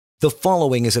The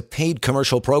following is a paid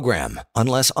commercial program.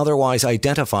 Unless otherwise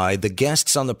identified, the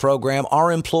guests on the program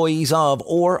are employees of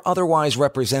or otherwise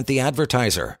represent the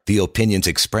advertiser. The opinions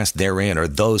expressed therein are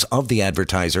those of the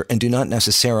advertiser and do not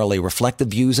necessarily reflect the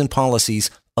views and policies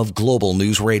of Global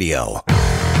News Radio.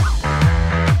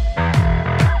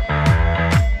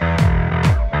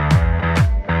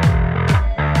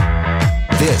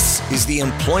 This is the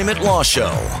Employment Law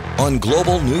Show on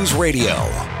Global News Radio.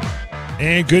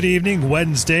 And good evening,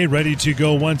 Wednesday, ready to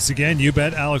go once again. You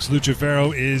bet Alex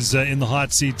Lucifero is in the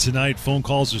hot seat tonight. Phone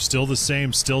calls are still the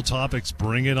same, still topics.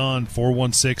 Bring it on,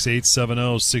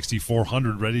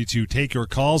 416-870-6400. Ready to take your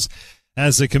calls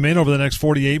as they come in over the next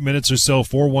 48 minutes or so,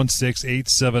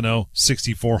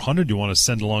 416-870-6400. You want to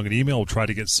send along an email, we'll try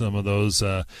to get some of those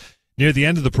near the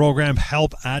end of the program,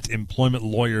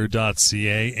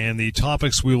 help@employmentlawyer.ca. And the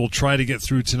topics we will try to get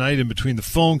through tonight in between the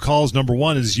phone calls. Number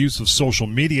one is use of social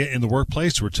media in the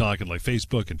workplace. We're talking like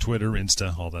Facebook and Twitter,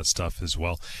 Insta, all that stuff as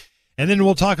well. And then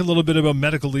we'll talk a little bit about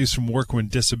medical leaves from work when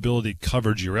disability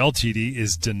coverage, your LTD,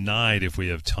 is denied if we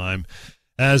have time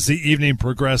as the evening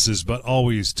progresses. But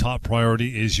always top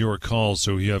priority is your calls.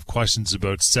 So you have questions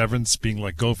about severance, being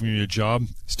let go from your job,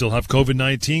 still have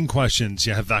COVID-19 questions,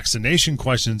 you have vaccination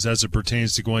questions as it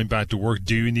pertains to going back to work.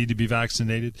 Do you need to be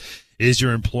vaccinated? Is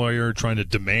your employer trying to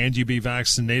demand you be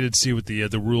vaccinated? See what the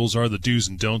rules are, the do's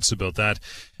and don'ts about that.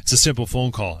 It's a simple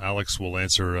phone call. Alex will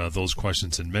answer those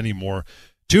questions and many more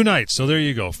tonight. So there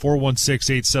you go,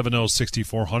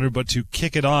 416-870-6400. But to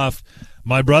kick it off,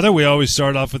 my brother, we always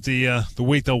start off with the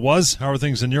week that was. How are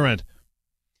things on your end?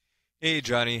 Hey,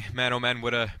 Johnny. Man, oh man,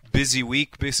 what a busy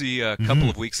week. Busy couple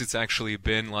of weeks it's actually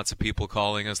been. Lots of people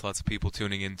calling us, lots of people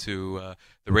tuning into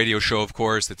the radio show, of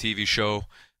course, the TV show,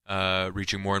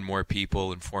 reaching more and more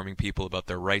people, informing people about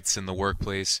their rights in the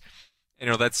workplace. You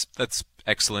know, that's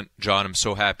excellent, John. I'm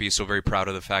so happy, so very proud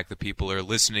of the fact that people are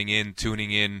listening in,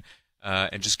 tuning in,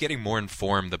 and just getting more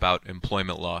informed about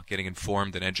employment law, getting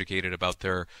informed and educated about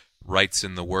their rights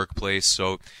in the workplace.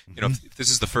 So, you know, if this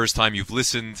is the first time you've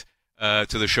listened to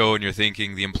the show and you're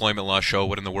thinking, the Employment Law Show,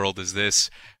 what in the world is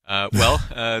this?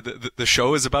 The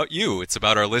show is about you. It's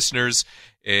about our listeners.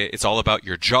 It's all about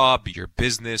your job, your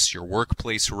business, your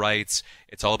workplace rights.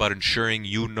 It's all about ensuring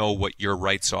you know what your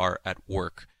rights are at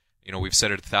work. You know, we've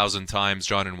said it 1,000 times,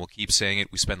 John, and we'll keep saying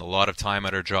it. We spend a lot of time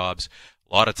at our jobs,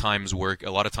 a lot of time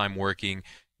working.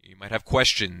 You might have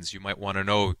questions. You might want to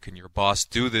know, can your boss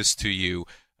do this to you?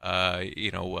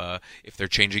 If they're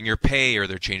changing your pay or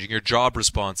they're changing your job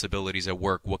responsibilities at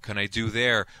work, what can I do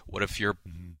there? What if your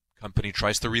company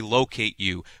tries to relocate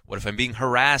you? What if I'm being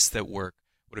harassed at work?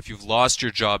 What if you've lost your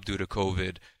job due to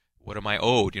COVID? What am I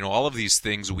owed? You know, all of these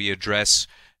things we address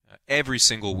every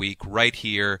single week right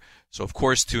here. So, of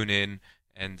course, tune in.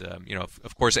 And,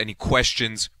 of course, any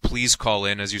questions, please call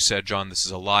in. As you said, John, this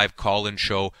is a live call-in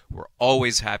show. We're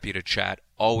always happy to chat,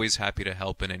 always happy to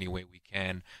help in any way we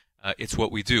can. It's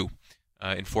what we do,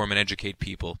 inform and educate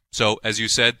people. So, as you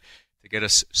said, to get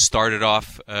us started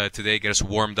off today, get us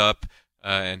warmed up,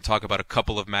 and talk about a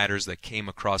couple of matters that came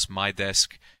across my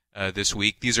desk this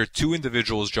week. These are two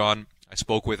individuals, John, I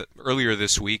spoke with earlier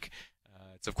this week.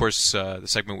 It's, of course, the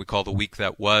segment we call The Week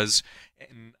That Was.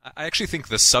 And I actually think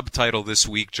the subtitle this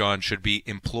week, John, should be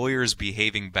Employers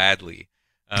Behaving Badly.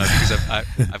 Because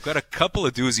I've got a couple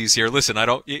of doozies here. Listen, I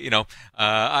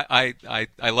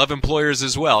love employers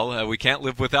as well. We can't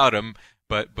live without them,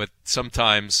 but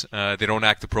sometimes they don't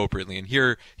act appropriately. And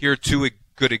here are two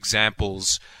good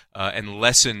examples and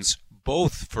lessons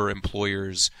both for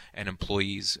employers and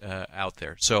employees out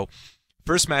there. So,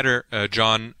 first matter,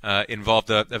 John, involved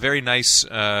a very nice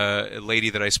lady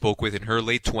that I spoke with in her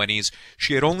late 20s.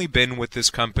 She had only been with this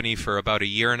company for about a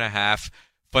year and a half.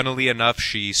 Funnily enough,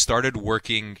 she started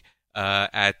working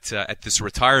at this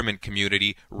retirement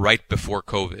community right before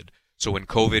COVID. So when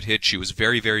COVID hit, she was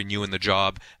very, very new in the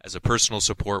job as a personal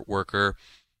support worker.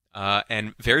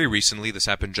 And very recently, this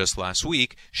happened just last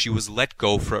week, she was let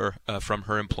go from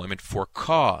her employment for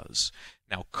cause.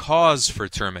 Now, cause for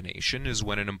termination is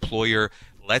when an employer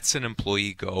lets an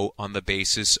employee go on the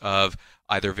basis of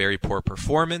either very poor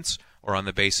performance or on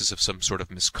the basis of some sort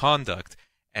of misconduct.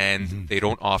 And they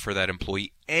don't offer that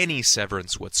employee any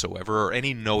severance whatsoever or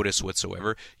any notice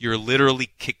whatsoever. You're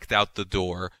literally kicked out the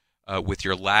door with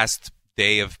your last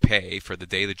day of pay for the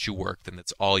day that you worked, and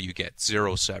that's all you get,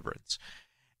 zero severance.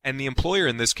 And the employer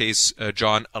in this case,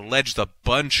 John, alleged a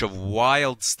bunch of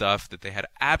wild stuff that they had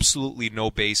absolutely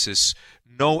no basis,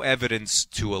 no evidence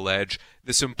to allege.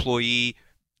 This employee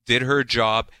did her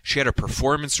job. She had a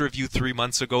performance review 3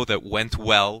 months ago that went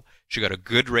well. She got a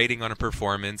good rating on her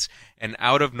performance, and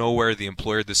out of nowhere, the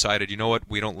employer decided, you know what,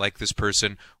 we don't like this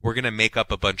person. We're going to make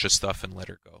up a bunch of stuff and let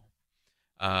her go.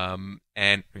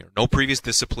 And no previous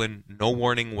discipline, no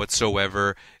warning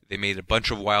whatsoever. They made a bunch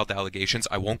of wild allegations.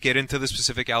 I won't get into the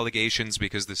specific allegations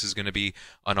because this is going to be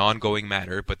an ongoing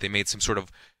matter, but they made some sort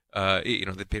of, they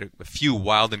made a few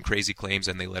wild and crazy claims,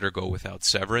 and they let her go without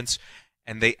severance.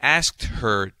 And they asked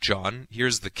her, John,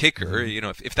 here's the kicker,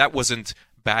 if that wasn't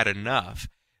bad enough,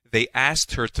 they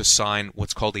asked her to sign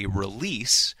what's called a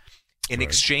release in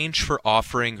exchange for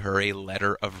offering her a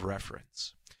letter of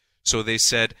reference. So they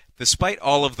said, despite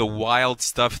all of the wild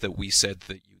stuff that we said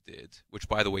that you did, which,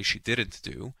 by the way, she didn't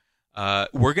do,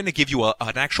 we're going to give you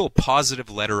an actual positive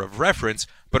letter of reference,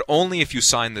 but only if you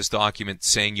sign this document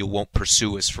saying you won't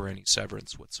pursue us for any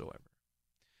severance whatsoever.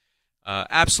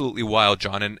 Absolutely wild,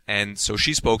 John. And so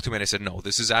she spoke to me, and I said, no,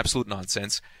 this is absolute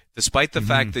nonsense. Despite the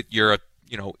fact that you're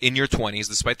in your 20s,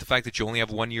 despite the fact that you only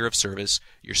have 1 year of service,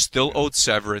 you're still owed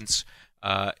severance.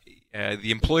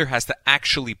 The employer has to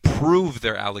actually prove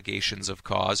their allegations of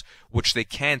cause, which they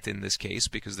can't in this case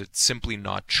because it's simply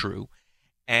not true.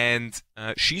 And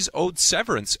she's owed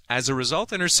severance as a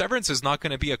result, and her severance is not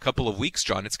going to be a couple of weeks,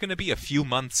 John. It's going to be a few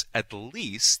months at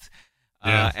least.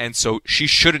 And so she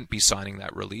shouldn't be signing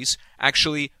that release.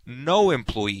 Actually, no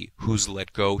employee who's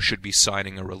let go should be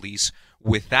signing a release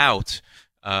without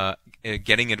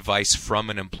getting advice from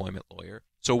an employment lawyer.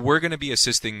 So we're going to be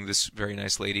assisting this very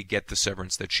nice lady get the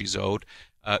severance that she's owed.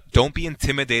 Don't be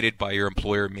intimidated by your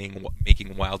employer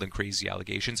making wild and crazy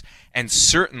allegations. And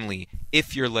certainly,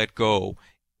 if you're let go,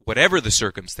 whatever the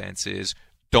circumstance is,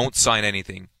 don't sign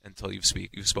anything until you've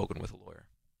spoken with a lawyer.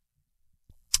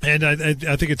 And I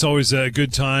think it's always a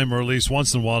good time, or at least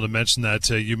once in a while, to mention that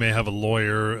you may have a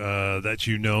lawyer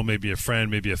that maybe a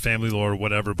friend, maybe a family lawyer,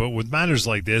 whatever. But with matters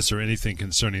like this or anything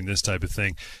concerning this type of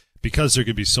thing, because there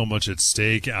could be so much at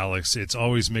stake, Alex, it's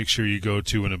always make sure you go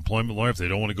to an employment lawyer. If they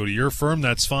don't want to go to your firm,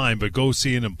 that's fine, but go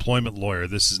see an employment lawyer.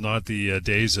 This is not the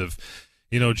days of,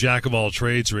 jack of all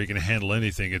trades where you can handle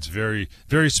anything. It's very,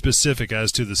 very specific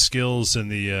as to the skills and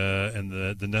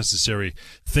the necessary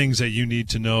things that you need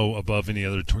to know above any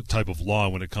other type of law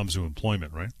when it comes to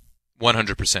employment, right?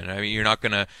 100%. I mean, you're not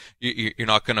gonna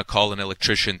call an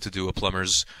electrician to do a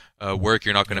plumber's work.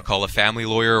 You're not gonna call a family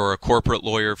lawyer or a corporate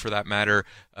lawyer, for that matter,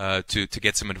 to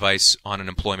get some advice on an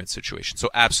employment situation. So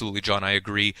absolutely, John, I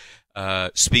agree.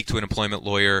 Speak to an employment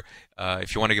lawyer.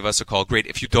 If you want to give us a call, great.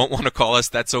 If you don't want to call us,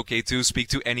 that's okay too. Speak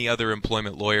to any other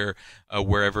employment lawyer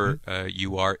wherever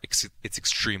you are. It's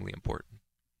extremely important.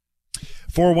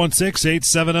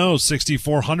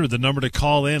 416-870-6400, the number to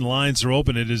call in. Lines are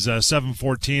open. It is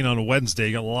 7:14 on a Wednesday.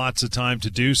 You got lots of time to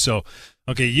do so.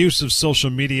 Okay, use of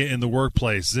social media in the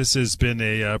workplace. This has been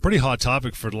a pretty hot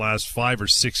topic for the last 5 or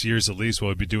 6 years at least while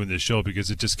we've been doing this show,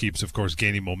 because it just keeps, of course,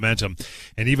 gaining momentum.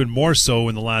 And even more so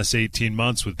in the last 18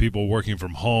 months with people working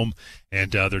from home,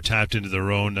 and they're tapped into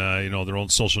their own, their own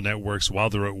social networks while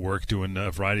they're at work doing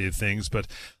a variety of things. But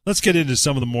let's get into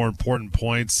some of the more important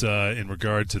points in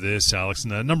regard to this, Alex.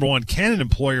 And, number one, can an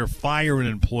employer fire an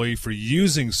employee for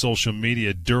using social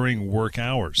media during work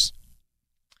hours?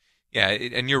 Yeah,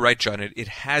 and you're right, John. It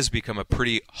has become a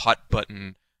pretty hot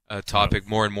button topic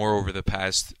more and more over the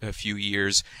past few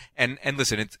years. And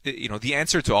listen, the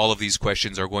answer to all of these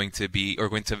questions are going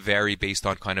to vary based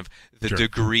on kind of the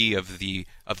degree of the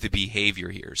behavior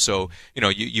here. So,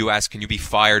 you ask, can you be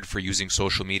fired for using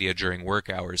social media during work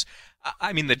hours?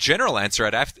 I mean, the general answer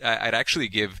I'd actually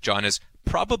give, John, is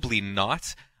probably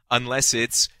not, unless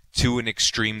it's to an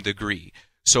extreme degree.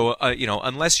 So,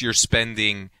 unless you're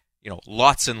spending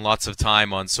lots and lots of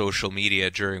time on social media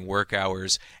during work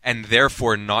hours and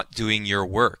therefore not doing your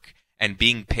work and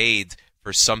being paid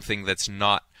for something that's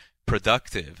not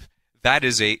productive,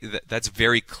 that's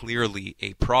very clearly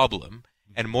a problem.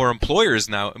 And more and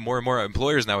more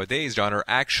employers nowadays, John, are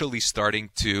actually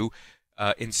starting to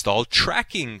install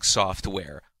tracking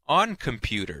software on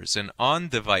computers and on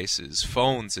devices,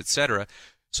 phones, etc.,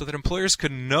 so that employers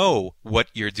can know what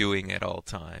you're doing at all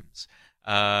times.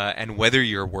 And whether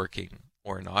you're working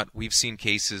or not. We've seen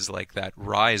cases like that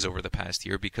rise over the past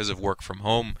year because of work from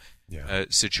home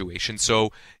situation.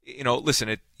 So,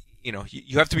 listen,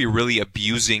 you have to be really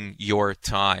abusing your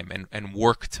time and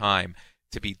work time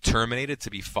to be terminated, to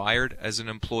be fired as an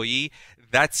employee.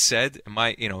 That said,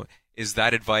 is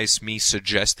that advice me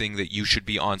suggesting that you should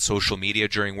be on social media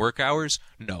during work hours?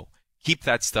 No. Keep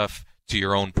that stuff to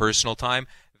your own personal time.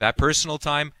 That personal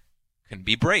time can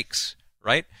be breaks,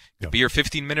 right? It could be your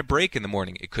 15-minute break in the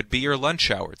morning. It could be your lunch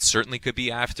hour. It certainly could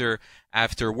be after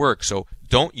work. So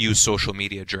don't use social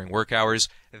media during work hours.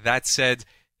 That said,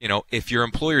 if your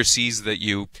employer sees that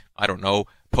you,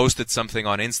 posted something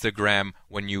on Instagram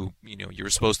when you were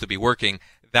supposed to be working,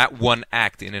 that one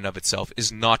act in and of itself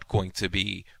is not going to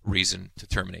be reason to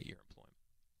terminate your employment.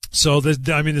 So,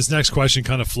 this next question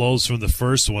kind of flows from the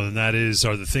first one, and that is,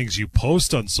 are the things you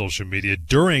post on social media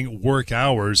during work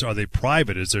hours, are they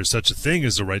private? Is there such a thing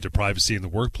as the right to privacy in the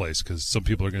workplace? Because some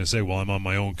people are going to say, well, I'm on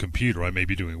my own computer. I may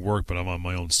be doing work, but I'm on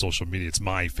my own social media. It's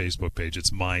my Facebook page.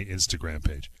 It's my Instagram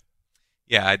page.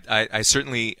 Yeah, I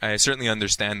certainly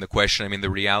understand the question. I mean, the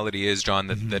reality is, John,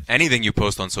 that anything you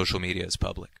post on social media is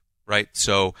public, right?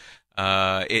 So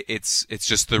it's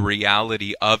just the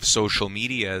reality of social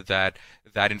media that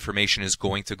information is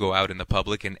going to go out in the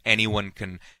public, and anyone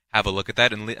can have a look at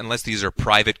that, unless these are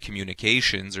private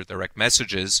communications or direct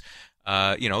messages.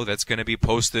 That's going to be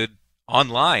posted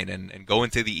online and go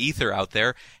into the ether out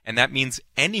there, and that means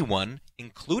anyone,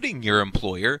 including your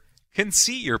employer, can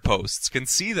see your posts, can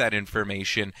see that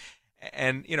information.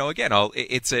 And again,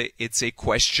 it's a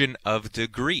question of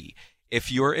degree. If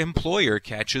your employer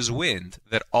catches wind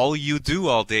that all you do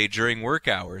all day during work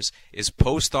hours is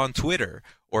post on Twitter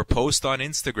or post on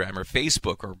Instagram or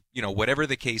Facebook or whatever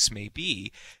the case may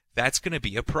be, that's going to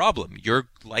be a problem. You're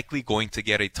likely going to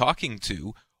get a talking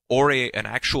to or an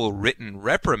actual written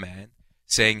reprimand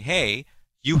saying, hey,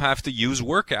 you have to use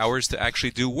work hours to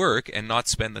actually do work and not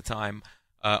spend the time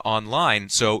online.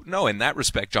 So no, in that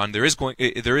respect, John, there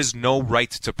is no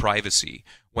right to privacy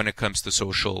when it comes to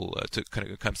social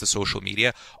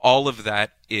media. All of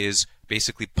that is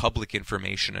basically public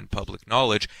information and public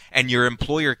knowledge, and your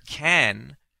employer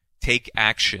can take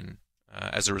action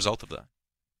as a result of that.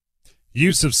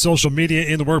 Use of social media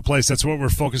in the workplace. That's what we're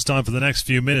focused on for the next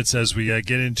few minutes as we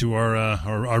get into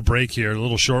our break here, a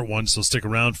little short one, so stick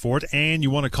around for it. And you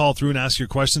want to call through and ask your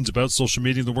questions about social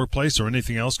media in the workplace or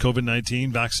anything else,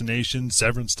 COVID-19, vaccination,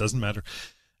 severance, doesn't matter.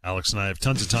 Alex and I have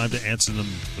tons of time to answer them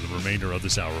for the remainder of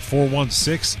this hour.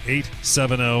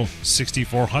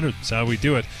 416-870-6400. That's how we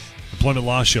do it. Employment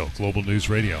Law Show, Global News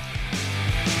Radio.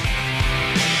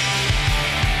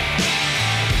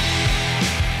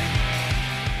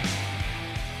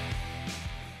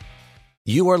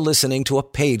 You are listening to a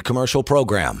paid commercial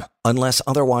program. Unless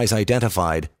otherwise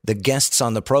identified, the guests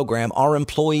on the program are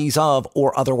employees of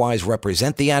or otherwise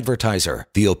represent the advertiser.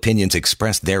 The opinions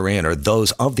expressed therein are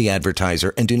those of the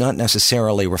advertiser and do not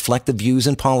necessarily reflect the views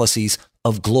and policies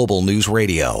of Global News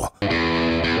Radio.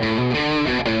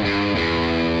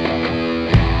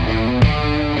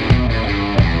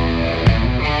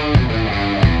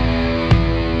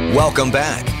 Welcome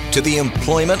back to the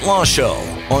Employment Law Show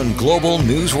on Global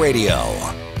News Radio.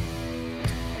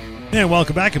 And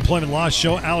welcome back, Employment Law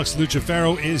Show. Alex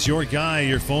Lucifero is your guy.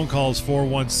 Your phone calls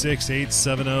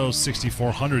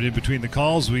 416-870-6400. In between the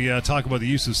calls, we talk about the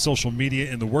use of social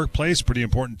media in the workplace. Pretty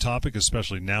important topic,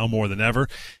 especially now more than ever.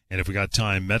 And if we got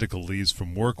time, medical leaves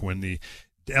from work when the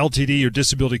LTD or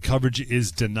disability coverage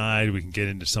is denied. We can get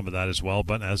into some of that as well.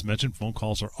 But as mentioned, phone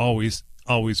calls are always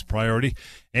priority.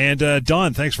 And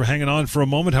Don, thanks for hanging on for a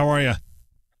moment. How are you?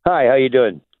 Hi, how you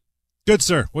doing? Good,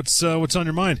 sir. What's on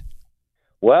your mind?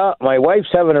 Well, my wife's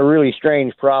having a really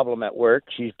strange problem at work.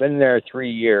 She's been there 3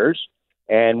 years,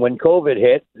 and when COVID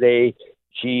hit,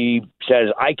 she says,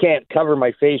 I can't cover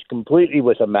my face completely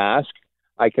with a mask.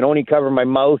 I can only cover my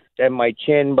mouth and my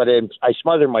chin, but I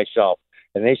smother myself.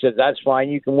 And they said, that's fine.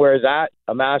 You can wear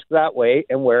a mask that way,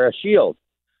 and wear a shield.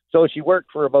 So she worked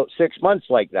for about 6 months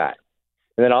like that.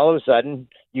 And then all of a sudden,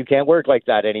 you can't work like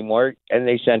that anymore, and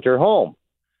they sent her home.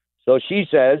 So she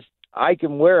says, I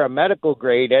can wear a medical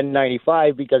grade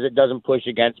N95 because it doesn't push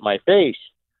against my face.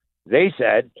 They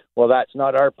said, well, that's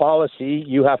not our policy.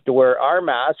 You have to wear our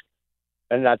mask,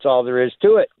 and that's all there is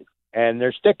to it. And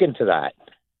they're sticking to that.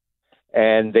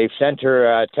 And they've sent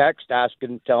her a text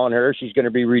telling her she's going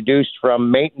to be reduced from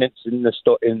maintenance in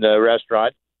the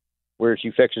restaurant, where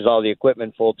she fixes all the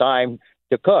equipment full time,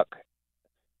 to cook.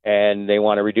 And they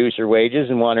want to reduce her wages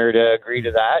and want her to agree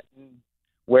to that and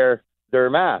wear their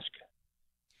mask.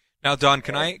 Now, Don,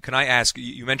 can I ask?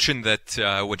 You mentioned that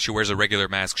when she wears a regular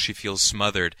mask, she feels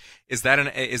smothered. Is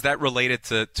that related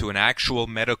to an actual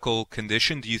medical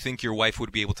condition? Do you think your wife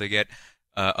would be able to get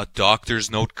a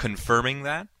doctor's note confirming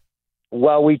that?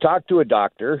 Well, we talked to a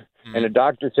doctor, and the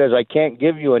doctor says, I can't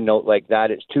give you a note like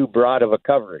that. It's too broad of a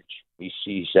coverage.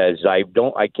 He says, I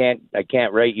can't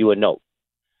write you a note.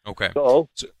 Okay. So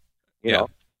you know.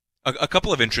 A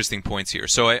couple of interesting points here.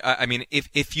 So, I mean,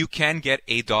 if you can get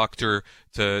a doctor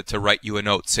to write you a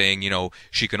note saying,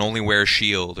 she can only wear a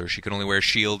shield, or she can only wear a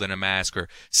shield and a mask, or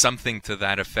something to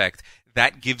that effect,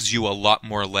 that gives you a lot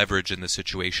more leverage in the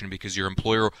situation, because your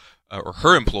employer or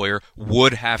her employer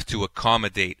would have to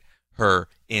accommodate her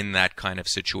in that kind of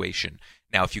situation.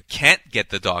 Now, if you can't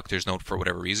get the doctor's note for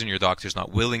whatever reason, your doctor's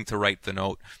not willing to write the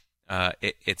note,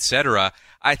 etc.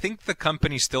 I think the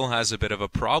company still has a bit of a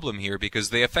problem here because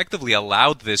they effectively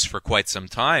allowed this for quite some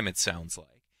time, it sounds like.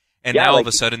 And now all of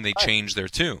a sudden they changed their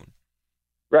tune.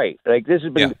 Right. Like this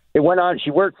has been, It went on. She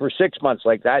worked for 6 months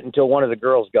like that until one of the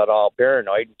girls got all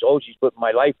paranoid and told she's putting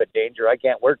my life in danger. I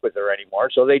can't work with her anymore.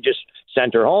 So they just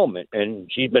sent her home, and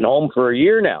she's been home for a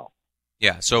year now.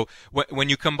 Yeah. So when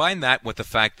you combine that with the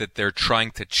fact that they're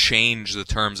trying to change the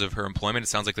terms of her employment, it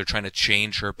sounds like they're trying to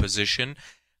change her position.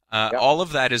 All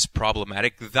of that is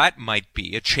problematic. That might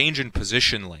be a change in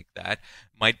position like that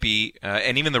might be,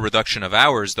 and even the reduction of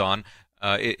hours, Don,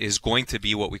 is going to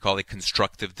be what we call a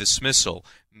constructive dismissal,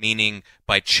 meaning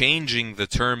by changing the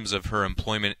terms of her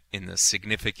employment in a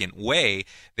significant way,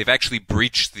 they've actually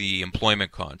breached the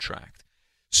employment contract.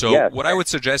 So what I would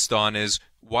suggest, Don, is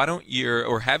why don't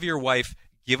have your wife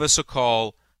give us a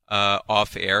call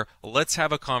off air. Let's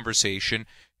have a conversation.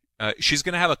 She's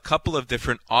going to have a couple of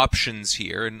different options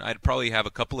here, and I'd probably have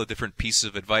a couple of different pieces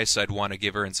of advice I'd want to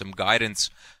give her and some guidance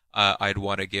I'd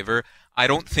want to give her. I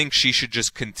don't think she should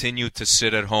just continue to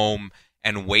sit at home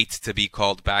and wait to be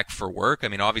called back for work. I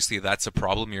mean, obviously that's a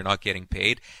problem. You're not getting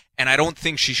paid. And I don't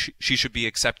think she should be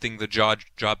accepting the job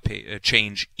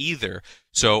change either.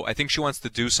 So I think she wants to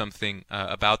do something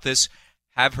about this.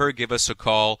 Have her give us a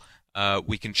call.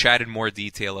 We can chat in more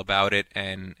detail about it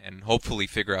and hopefully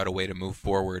figure out a way to move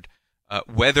forward.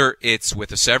 Whether it's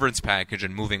with a severance package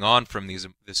and moving on from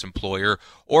this employer,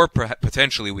 or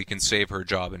potentially we can save her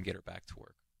job and get her back to work.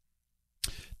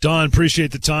 Don,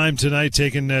 appreciate the time tonight,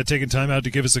 taking time out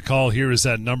to give us a call. Here is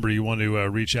that number you want to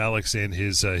reach Alex and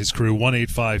his crew,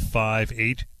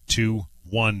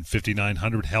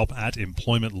 1-855-821-5900,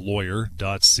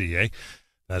 help@employmentlawyer.ca.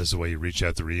 That is the way you reach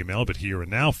out through email. But here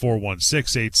and now,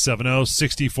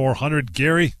 416-870-6400.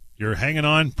 Gary, you're hanging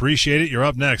on. Appreciate it. You're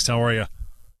up next. How are you?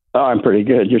 Oh, I'm pretty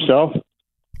good. Yourself?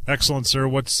 Excellent, sir.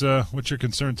 What's your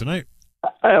concern tonight?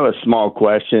 I have a small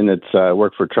question. It's I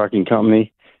work for a trucking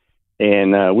company,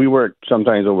 and we work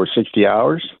sometimes over 60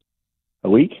 hours a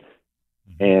week,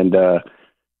 and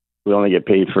we only get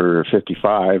paid for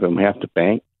 55, and we have to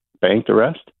bank the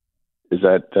rest. Is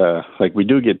that like we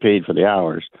do get paid for the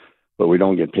hours, but we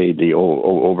don't get paid the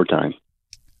overtime?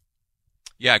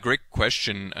 Yeah, great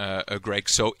question, Greg.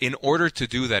 So in order to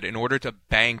do that, in order to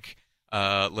bank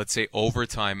let's say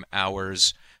overtime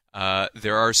hours,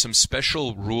 there are some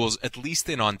special rules, at least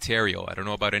in Ontario. I don't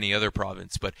know about any other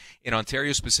province, but in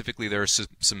Ontario specifically, there are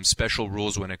some special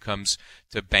rules when it comes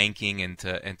to banking and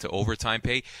to overtime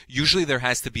pay. Usually there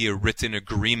has to be a written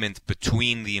agreement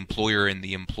between the employer and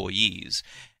the employees.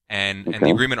 And the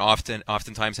agreement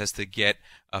oftentimes has to get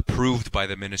approved by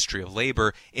the Ministry of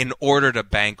Labor in order to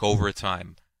bank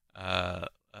overtime.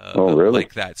 Really?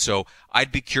 Like that. So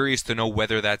I'd be curious to know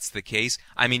whether that's the case.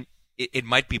 I mean, it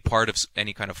might be part of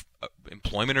any kind of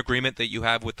employment agreement that you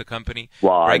have with the company.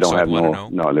 Well, Greg, I don't have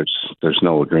there's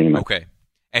no agreement. Okay.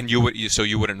 And you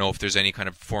wouldn't know if there's any kind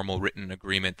of formal written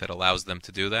agreement that allows them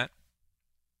to do that?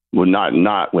 Well,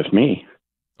 not with me.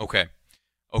 Okay.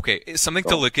 It's something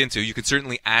to look into. You can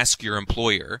certainly ask your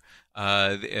employer.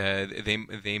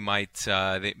 They might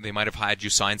have had you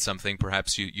sign something.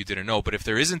 Perhaps you didn't know. But if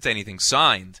there isn't anything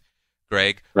signed,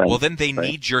 Greg, well then they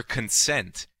need your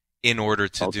consent in order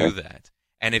to do that.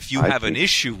 And if you have an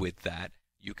issue with that,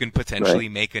 you can potentially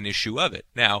make an issue of it.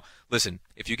 Now, listen,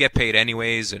 if you get paid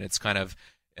anyways, and it's kind of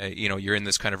you're in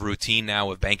this kind of routine now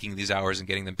of banking these hours and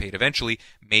getting them paid eventually,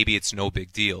 maybe it's no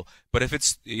big deal. But if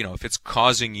it's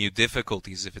causing you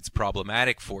difficulties, if it's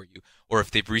problematic for you, or if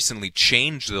they've recently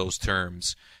changed those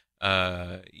terms,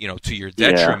 to your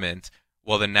detriment,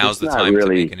 well, then now's the time to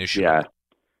make an issue. Yeah,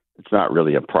 it's not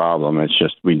really a problem. It's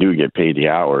just we do get paid the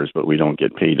hours, but we don't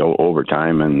get paid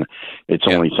overtime, and it's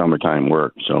only summertime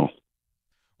work, so.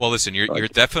 Well, listen, you're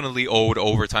definitely owed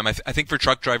overtime. I think for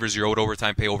truck drivers, you're owed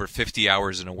overtime pay over 50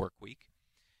 hours in a work week,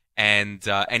 and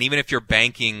even if you're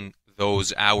banking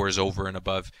those hours over and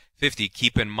above 50,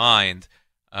 keep in mind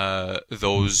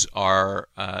those are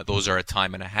a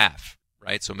time and a half,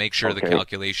 right? So make sure the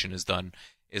calculation is done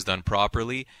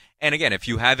properly. And again, if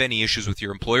you have any issues with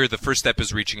your employer, the first step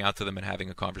is reaching out to them and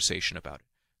having a conversation about it.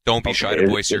 Don't be shy to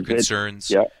voice your concerns.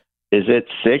 Is it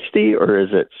 60 or is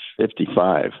it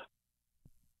 55?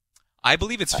 I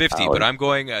believe it's 50, but I'm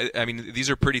going, these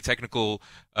are pretty technical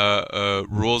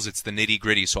rules. It's the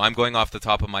nitty-gritty. So I'm going off the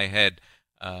top of my head,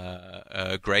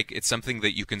 Greg. It's something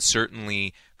that you can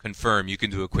certainly confirm. You can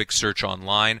do a quick search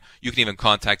online. You can even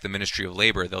contact the Ministry of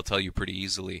Labor. They'll tell you pretty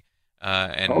easily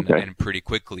and pretty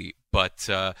quickly. But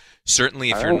certainly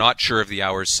if you're not sure of the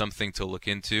hours, something to look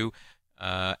into.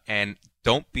 And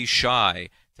don't be shy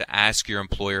to ask your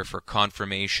employer for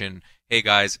confirmation. Hey,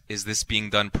 guys, is this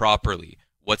being done properly?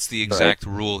 What's the exact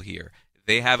rule here?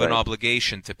 They have an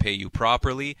obligation to pay you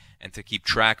properly and to keep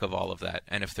track of all of that.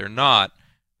 And if they're not,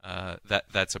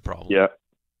 that's a problem. Yeah.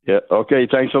 Okay.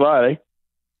 Thanks a lot. Eh?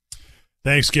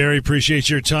 Thanks, Gary.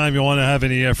 Appreciate your time. You want to have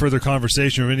any further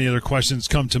conversation or any other questions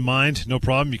come to mind? No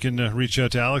problem. You can reach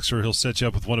out to Alex, or he'll set you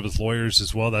up with one of his lawyers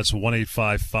as well. That's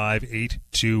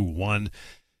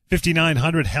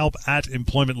 1-855-821-5900. Help at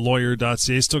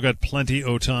employmentlawyer.ca. Still got plenty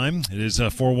of time. It is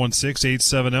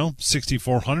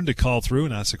 416-870-6400 to call through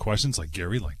and ask the questions like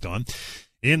Gary, like Don.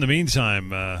 In the meantime,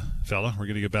 fella, we're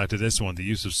going to get back to this one, the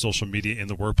use of social media in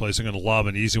the workplace. I'm going to lob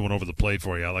an easy one over the plate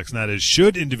for you, Alex, and that is,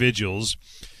 should individuals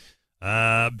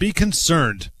be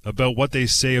concerned about what they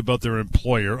say about their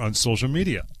employer on social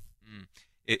media?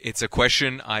 It's a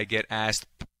question I get asked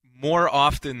more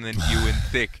often than you would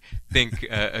think,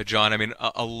 John. I mean,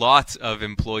 a lot of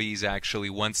employees actually,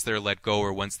 once they're let go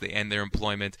or once they end their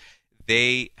employment,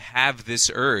 they have this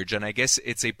urge, and I guess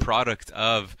it's a product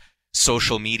of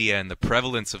social media and the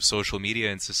prevalence of social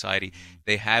media in society.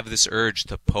 They have this urge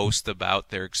to post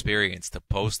about their experience, to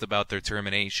post about their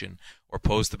termination, or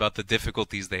post about the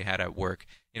difficulties they had at work,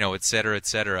 et cetera, et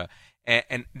cetera.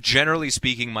 And generally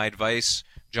speaking, my advice,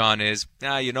 John, is,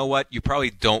 you know what? You probably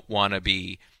don't want to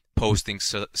be posting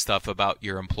stuff about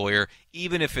your employer,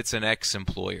 even if it's an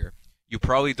ex-employer. You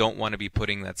probably don't want to be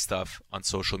putting that stuff on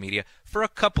social media for a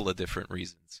couple of different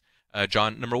reasons.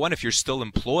 John, number one, if you're still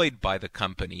employed by the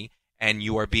company and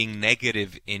you are being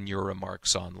negative in your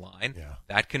remarks online,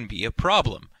 that can be a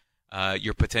problem.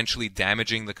 You're potentially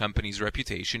damaging the company's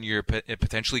reputation. You're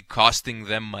potentially costing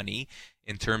them money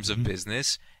in terms of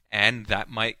business, and that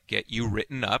might get you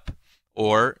written up.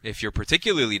 Or if you're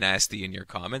particularly nasty in your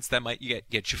comments, that might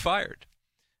get you fired.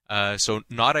 So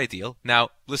not ideal.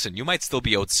 Now, listen, you might still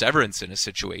be owed severance in a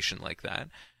situation like that.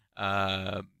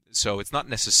 So it's not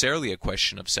necessarily a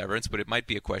question of severance, but it might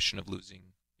be a question of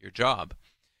losing your job.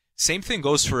 Same thing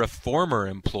goes for a former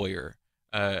employer,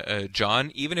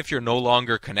 John. Even if you're no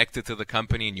longer connected to the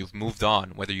company and you've moved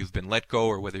on, whether you've been let go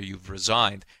or whether you've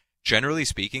resigned, generally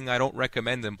speaking, I don't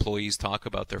recommend employees talk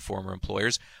about their former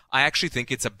employers. I actually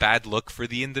think it's a bad look for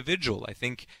the individual. I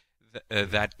think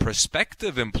that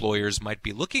prospective employers might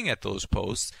be looking at those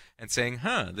posts and saying,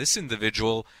 this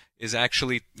individual is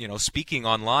actually, speaking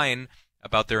online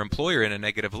about their employer in a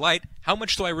negative light. How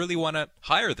much do I really want to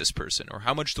hire this person? Or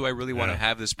how much do I really want to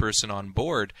have this person on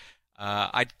board?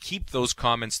 I'd keep those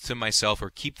comments to myself,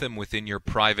 or keep them within your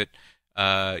private,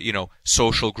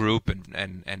 social group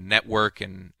and network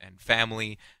and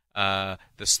family. The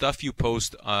stuff you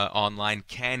post online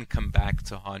can come back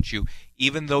to haunt you,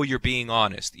 even though you're being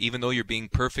honest, even though you're being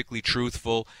perfectly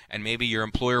truthful, and maybe your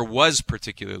employer was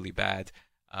particularly bad.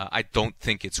 I don't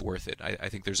think it's worth it. I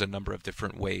think there's a number of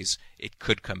different ways it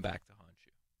could come back to haunt you.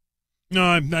 No,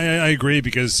 I agree,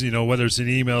 because, whether it's an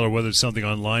email or whether it's something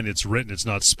online, it's written, it's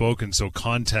not spoken, so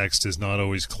context is not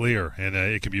always clear, and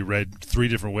it can be read three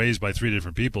different ways by three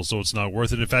different people, so it's not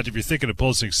worth it. In fact, if you're thinking of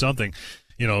posting something,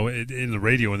 in the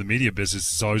radio and the media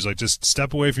business, it's always like, just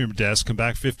step away from your desk, come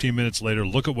back 15 minutes later,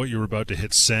 look at what you're about to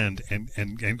hit send, and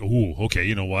ooh, okay,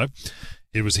 you know what?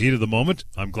 It was the heat of the moment.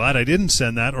 I'm glad I didn't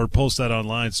send that or post that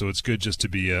online, so it's good just to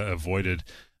be avoided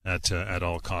at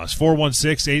all costs.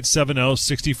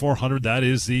 416-870-6400. That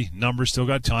is the number. Still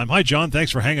got time. Hi, John.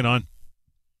 Thanks for hanging on.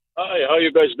 Hi. How are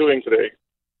you guys doing today?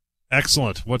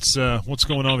 Excellent. What's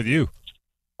going on with you?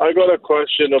 I got a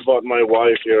question about my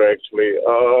wife here, actually.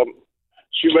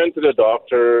 She went to the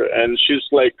doctor, and she's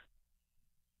like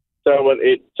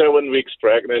 7 weeks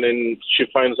pregnant, and she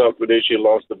finds out today she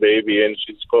lost the baby, and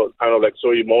she's kind of like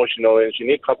so emotional, and she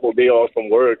needs a couple of days off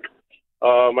from work.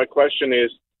 My question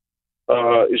is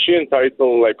she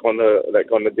entitled, like on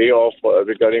the day off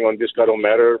regarding on this kind of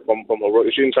matter from her work?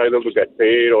 Is she entitled to get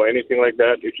paid or anything like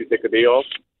that if she take a day off?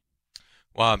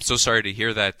 Well, I'm so sorry to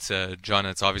hear that, John.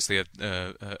 It's obviously a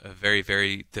very,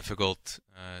 very difficult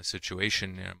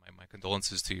situation. My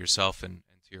condolences to yourself and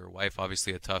to your wife.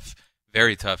 Obviously, a tough,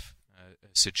 very tough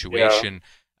situation.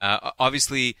 Yeah.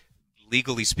 Obviously,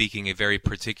 legally speaking, a very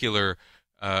particular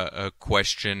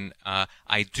question.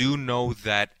 I do know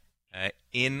that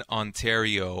in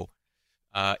Ontario,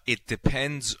 it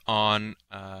depends on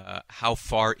how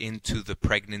far into the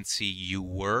pregnancy you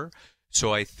were.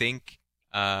 So I think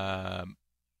and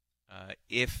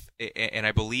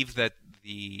I believe that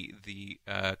the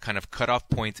kind of cutoff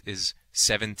point is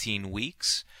 17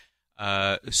 weeks.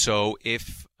 So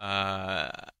if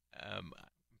I'm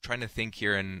trying to think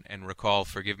here and recall,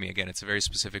 forgive me again, it's a very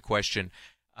specific question.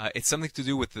 It's something to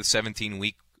do with the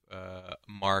 17-week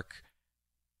mark.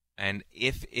 And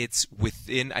if it's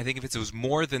within, I think if it was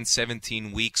more than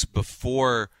 17 weeks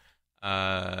before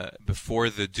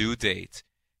the due date,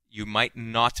 you might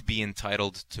not be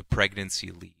entitled to pregnancy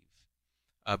leave.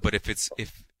 But if it's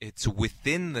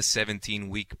within the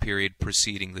 17-week period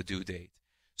preceding the due date.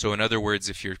 So in other words,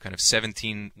 if you're kind of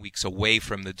 17 weeks away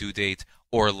from the due date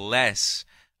or less,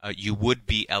 you would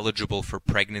be eligible for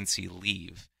pregnancy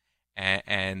leave.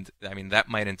 And I mean, that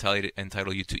might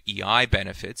entitle you to EI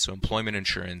benefits, so employment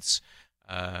insurance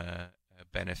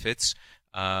benefits.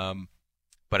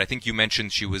 But I think you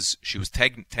mentioned she was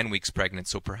 10 weeks pregnant,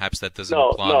 so perhaps that doesn't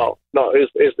apply. No.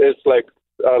 It's like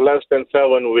less than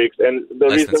 7 weeks, and the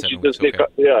reason she just need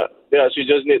she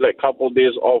just need like couple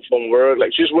days off from work.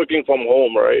 Like she's working from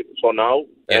home right for now,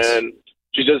 yes. And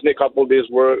she just need couple days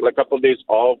couple days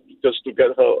off just to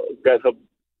get her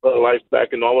life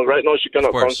back in normal. Right now she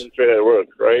cannot concentrate at work.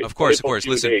 Right? Of course.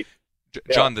 Listen,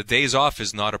 John, the days off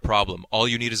is not a problem. All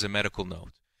you need is a medical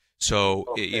note. So,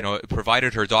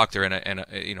 provided her doctor, and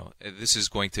this is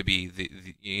going to be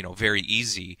very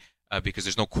easy because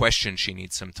there's no question she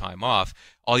needs some time off.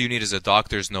 All you need is a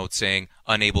doctor's note saying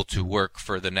unable to work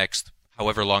for the next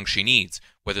however long she needs,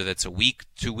 whether that's a week,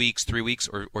 2 weeks, 3 weeks,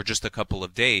 or just a couple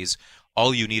of days.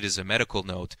 All you need is a medical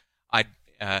note.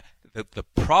 The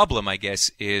problem, I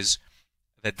guess, is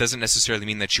that doesn't necessarily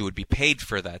mean that she would be paid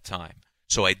for that time.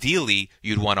 So ideally,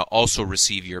 you'd want to also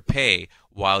receive your pay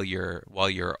while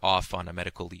you're off on a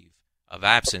medical leave of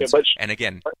absence. Okay, and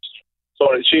again,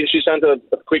 sorry, she sent a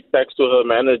quick text to her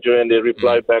manager, and they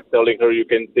replied back telling her you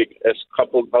can take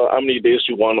how many days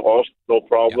you want off, no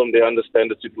problem. Yeah. They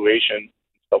understand the situation,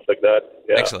 stuff like that.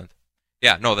 Yeah. Excellent.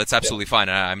 Yeah, no, that's absolutely fine.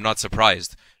 I'm not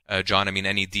surprised, John. I mean,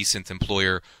 any decent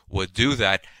employer would do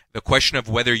that. The question of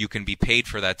whether you can be paid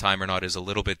for that time or not is a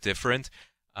little bit different.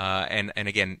 And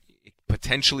again, it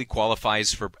potentially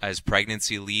qualifies as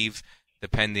pregnancy leave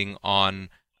depending on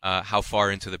how far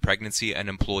into the pregnancy an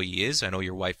employee is. I know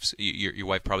your wife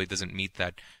probably doesn't meet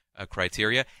that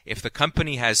criteria. If the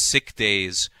company has sick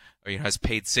days or has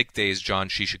paid sick days, John,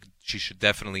 she should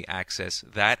definitely access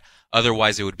that.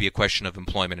 Otherwise, it would be a question of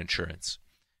employment insurance.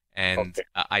 And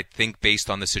I think based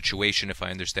on the situation, if I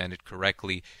understand it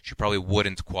correctly, she probably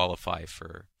wouldn't qualify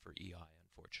for EI,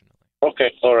 unfortunately.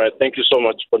 Okay, all right. Thank you so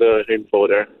much for the info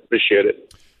there. Appreciate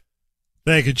it.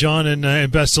 Thank you, John,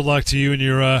 and best of luck to you and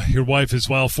your wife as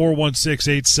well.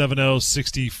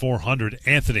 416-870-6400.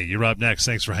 Anthony, you're up next.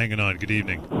 Thanks for hanging on. Good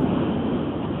evening.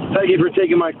 Thank you for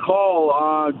taking my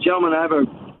call. Gentlemen, I have a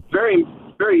very,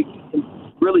 very,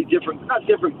 really different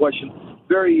question.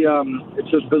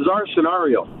 It's a bizarre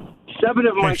scenario. Seven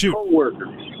of my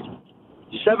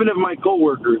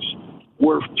coworkers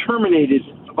were terminated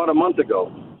about a month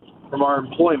ago from our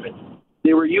employment.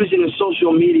 They were using a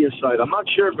social media site. I'm not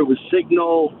sure if it was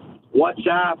Signal,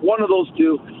 WhatsApp, one of those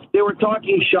two. They were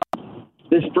talking shop.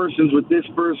 This person's with this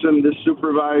person, this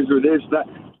supervisor, this, that.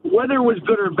 Whether it was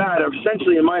good or bad,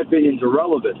 essentially, in my opinion, is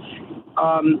irrelevant.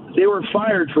 They were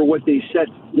fired for what they said.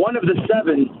 One of the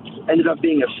seven ended up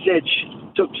being a snitch,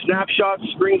 took snapshots,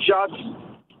 screenshots,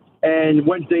 and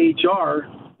went to HR,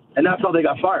 and that's how they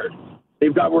got fired.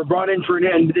 Were brought in for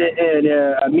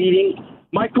a meeting.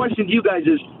 My question to you guys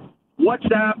is,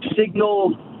 WhatsApp,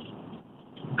 Signal,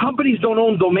 companies don't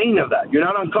own domain of that. You're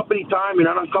not on company time. You're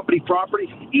not on company property.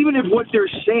 Even if what they're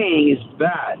saying is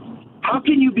bad, how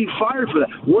can you be fired for that?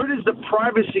 Where does the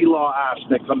privacy law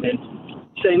aspect come in?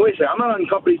 Saying, wait a second, I'm not on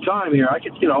company time here. I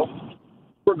could,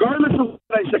 regardless of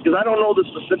what I said, because I don't know the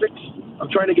specifics, I'm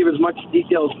trying to give as much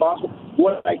detail as possible.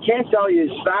 What I can tell you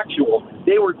is factual.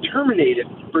 They were terminated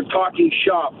for talking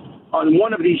shop on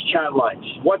one of these chat lines,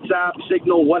 WhatsApp,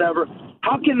 Signal, whatever.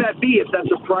 How can that be if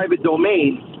that's a private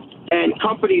domain and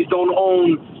companies don't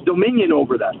own dominion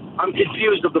over that? I'm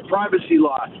confused of the privacy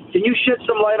law. Can you shed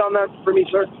some light on that for me,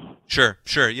 sir? Sure.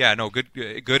 Yeah, no, good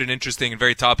and interesting and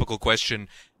very topical question,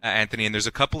 Anthony, and there's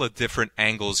a couple of different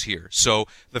angles here. So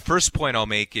the first point I'll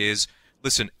make is,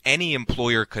 listen, any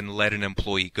employer can let an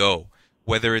employee go,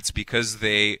 whether it's because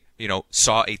they,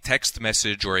 saw a text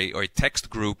message or a text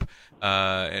group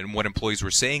and what employees were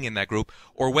saying in that group,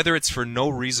 or whether it's for no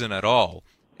reason at all.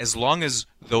 As long as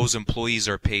those employees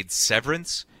are paid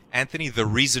severance, Anthony, the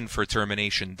reason for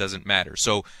termination doesn't matter.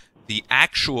 So the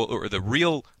actual or the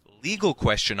real legal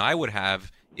question I would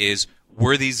have is,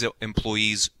 were these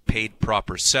employees paid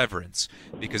proper severance?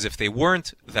 Because if they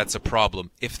weren't, that's a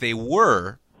problem. If they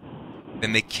were,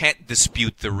 then they can't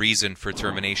dispute the reason for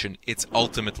termination. It's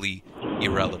ultimately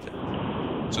irrelevant.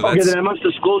 So okay, then I must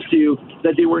disclose to you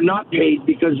that they were not paid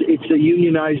because it's a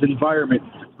unionized environment.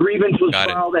 Grievance was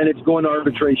filed and it's going to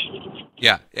arbitration.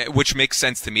 Yeah, which makes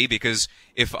sense to me, because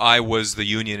if I was the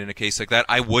union in a case like that,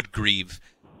 I would grieve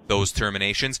those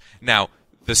terminations. Now,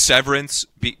 the severance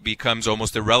becomes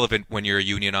almost irrelevant when you're a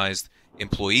unionized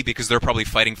employee, because they're probably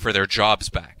fighting for their jobs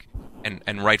back.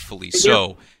 and rightfully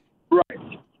so. Right.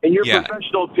 In your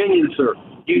professional opinion, sir,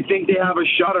 do you think they have a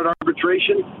shot at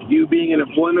arbitration? You being an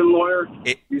employment lawyer,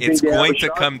 it's going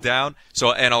to come down.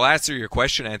 So, and I'll answer your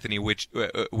question, Anthony, which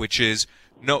is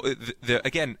no.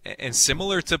 Again, and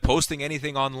similar to posting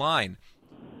anything online,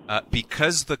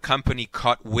 because the company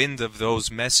caught wind of those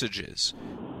messages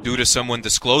due to someone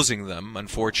disclosing them,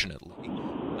 unfortunately,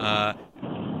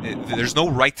 there's no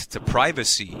right to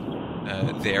privacy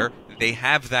there. They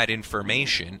have that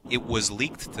information. It was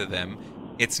leaked to them.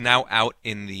 It's now out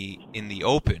in the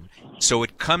open. So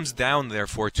it comes down,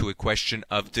 therefore, to a question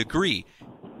of degree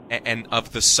and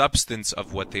of the substance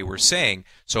of what they were saying.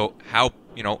 So how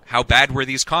bad were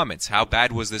these comments? How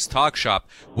bad was this talk shop?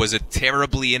 Was it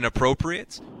terribly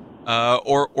inappropriate?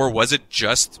 Or was it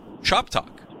just shop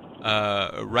talk?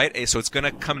 Right? So it's going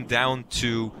to come down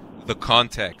to the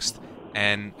context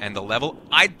and the level.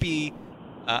 I'd be...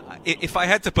 if I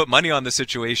had to put money on the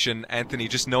situation, Anthony,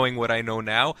 just knowing what I know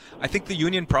now, I think the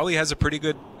union probably has a pretty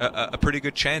good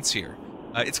chance here.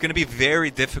 It's going to be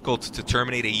very difficult to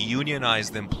terminate a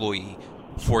unionized employee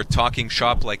for talking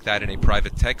shop like that in a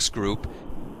private text group.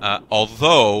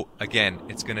 Although, again,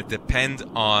 it's going to depend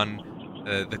on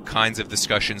the kinds of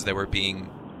discussions that were being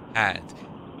had.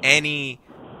 Any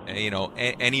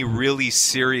really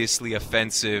seriously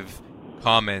offensive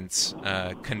comments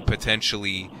can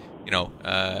potentially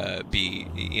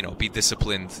be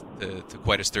disciplined to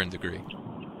quite a stern degree.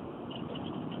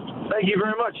 Thank you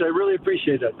very much. I really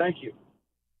appreciate that. Thank you.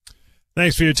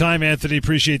 Thanks for your time, Anthony.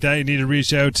 Appreciate that. You need to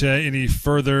reach out any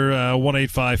further,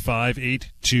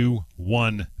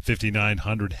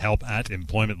 1-855-821-5900,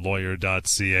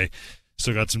 help@employmentlawyer.ca.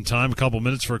 Still got some time, a couple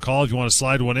minutes for a call. If you want to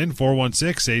slide one in,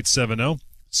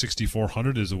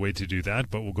 416-870-6400 is a way to do that,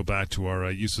 but we'll go back to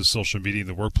our use of social media in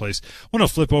the workplace. I want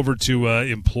to flip over to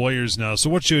employers now.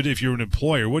 So if you're an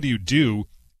employer, what do you do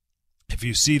if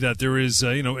you see that there is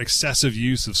excessive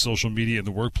use of social media in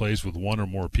the workplace with one or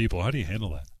more people? How do you handle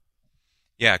that?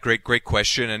 Yeah, great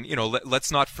question. And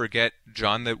let's not forget,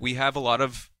 John, that we have a lot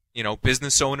of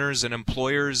business owners and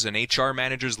employers and HR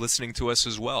managers listening to us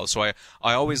as well. So I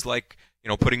always like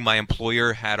putting my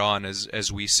employer hat on,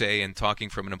 as we say, and talking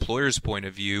from an employer's point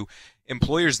of view.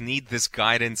 Employers need this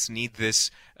guidance, need this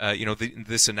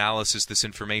this analysis, this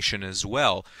information as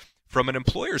well. From an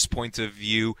employer's point of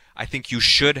view, I think you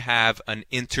should have an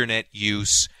internet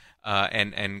use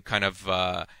and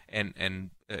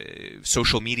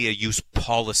social media use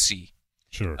policy.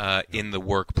 Sure. In the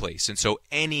workplace. And so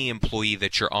any employee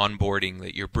that you're onboarding,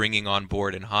 that you're bringing on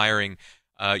board and hiring,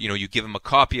 you give them a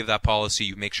copy of that policy.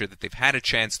 You make sure that they've had a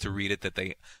chance to read it, that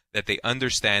they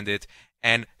understand it,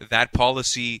 and that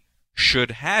policy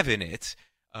should have in it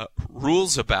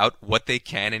rules about what they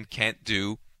can and can't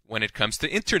do when it comes to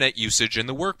internet usage in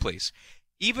the workplace.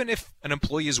 Even if an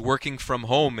employee is working from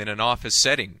home in an office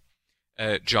setting,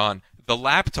 John, the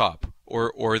laptop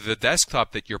or the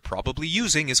desktop that you're probably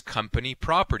using is company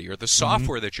property, or the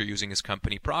software that you're using is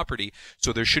company property.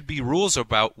 So there should be rules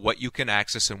about what you can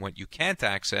access and what you can't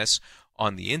access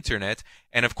on the internet.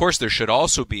 And of course, there should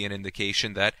also be an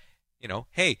indication that,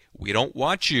 hey, we don't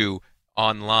want you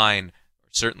online,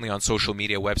 certainly on social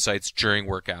media websites during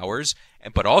work hours,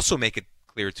 but also make it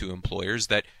clear to employers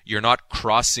that you're not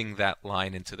crossing that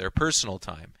line into their personal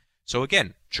time. So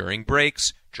again, during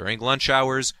breaks, during lunch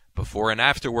hours, before and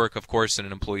after work, of course, in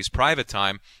an employee's private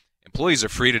time, employees are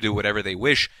free to do whatever they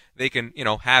wish. They can,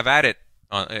 have at it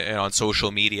on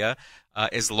social media,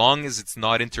 as long as it's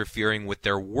not interfering with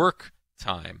their work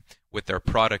time, with their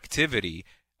productivity.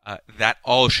 That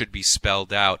all should be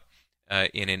spelled out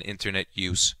in an internet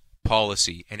use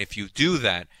policy. And if you do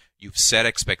that, you've set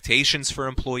expectations for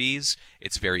employees.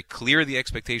 It's very clear the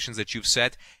expectations that you've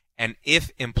set. And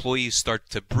if employees start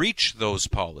to breach those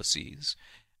policies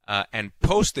and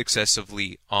post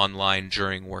excessively online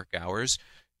during work hours,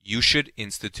 you should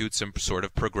institute some sort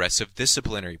of progressive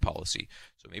disciplinary policy.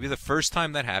 So maybe the first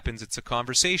time that happens, it's a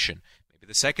conversation. Maybe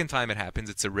the second time it happens,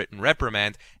 it's a written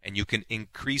reprimand, and you can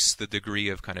increase the degree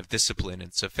of kind of discipline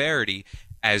and severity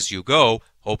as you go.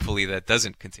 Hopefully that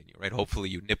doesn't continue, right? Hopefully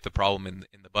you nip the problem in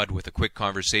the bud with a quick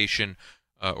conversation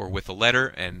or with a letter,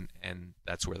 and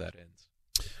that's where that ends.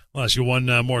 I'll ask you one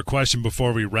more question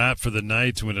before we wrap for the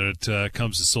night when it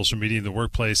comes to social media in the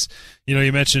workplace.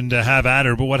 You mentioned have at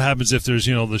her, but what happens if there's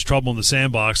trouble in the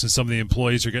sandbox and some of the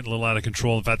employees are getting a little out of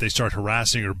control? In fact, they start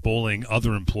harassing or bullying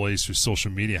other employees through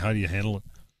social media. How do you handle it?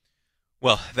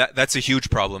 Well, that's a huge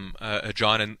problem,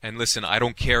 John. And listen, I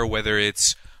don't care whether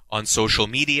it's on social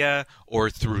media or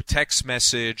through text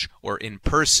message or in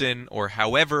person or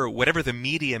whatever the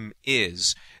medium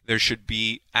is, there should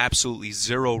be absolutely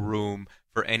zero room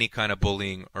for any kind of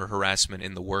bullying or harassment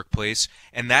in the workplace.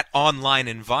 And that online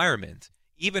environment,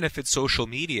 even if it's social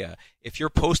media, if you're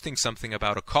posting something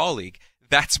about a colleague,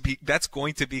 that's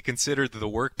going to be considered the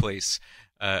workplace,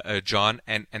 John,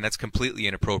 and that's completely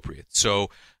inappropriate. So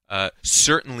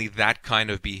certainly that kind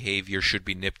of behavior should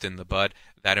be nipped in the bud.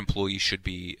 That employee should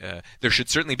be there should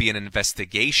certainly be an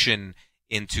investigation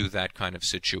into that kind of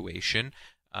situation.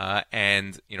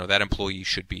 And that employee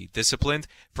should be disciplined.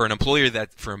 For an employee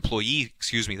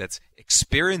that's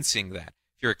experiencing that,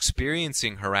 if you're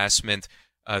experiencing harassment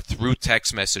through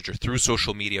text message or through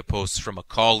social media posts from a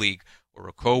colleague or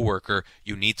a coworker,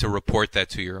 you need to report that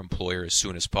to your employer as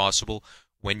soon as possible.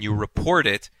 When you report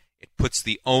it, it puts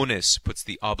the onus, puts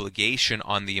the obligation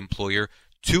on the employer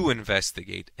to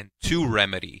investigate and to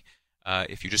remedy.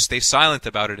 If you just stay silent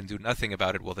about it and do nothing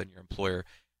about it, well, then your employer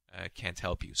can't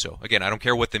help you. So again, I don't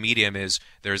care what the medium is.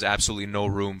 There's absolutely no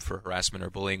room for harassment or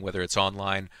bullying, whether it's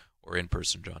online or in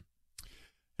person, John.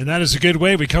 And that is a good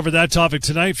way. We covered that topic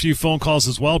tonight. A few phone calls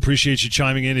as well. Appreciate you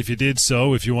chiming in if you did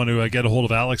so. If you want to get a hold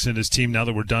of Alex and his team now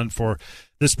that we're done for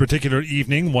this particular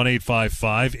evening,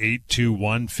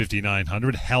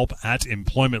 1-855-821-5900.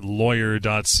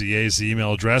 help@employmentlawyer.ca is the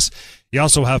email address. You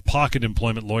also have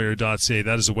pocketemploymentlawyer.ca.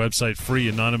 That is a website, free,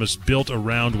 anonymous, built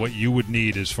around what you would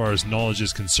need as far as knowledge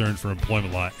is concerned for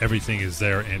employment law. Everything is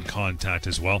there, and contact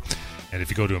as well. And if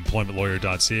you go to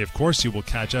employmentlawyer.ca, of course, you will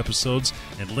catch episodes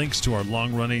and links to our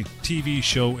long-running TV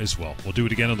show as well. We'll do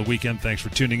it again on the weekend. Thanks for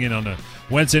tuning in on a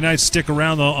Wednesday night. Stick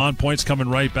around, though. On Point's coming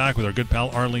right back with our good pal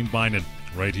Arlene Bynon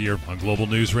right here on Global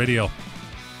News Radio.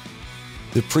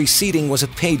 The preceding was a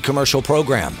paid commercial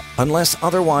program. Unless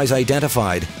otherwise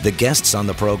identified, the guests on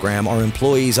the program are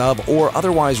employees of or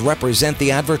otherwise represent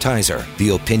the advertiser.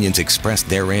 The opinions expressed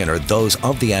therein are those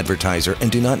of the advertiser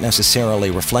and do not necessarily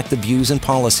reflect the views and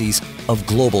policies of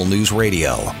Global News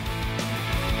Radio.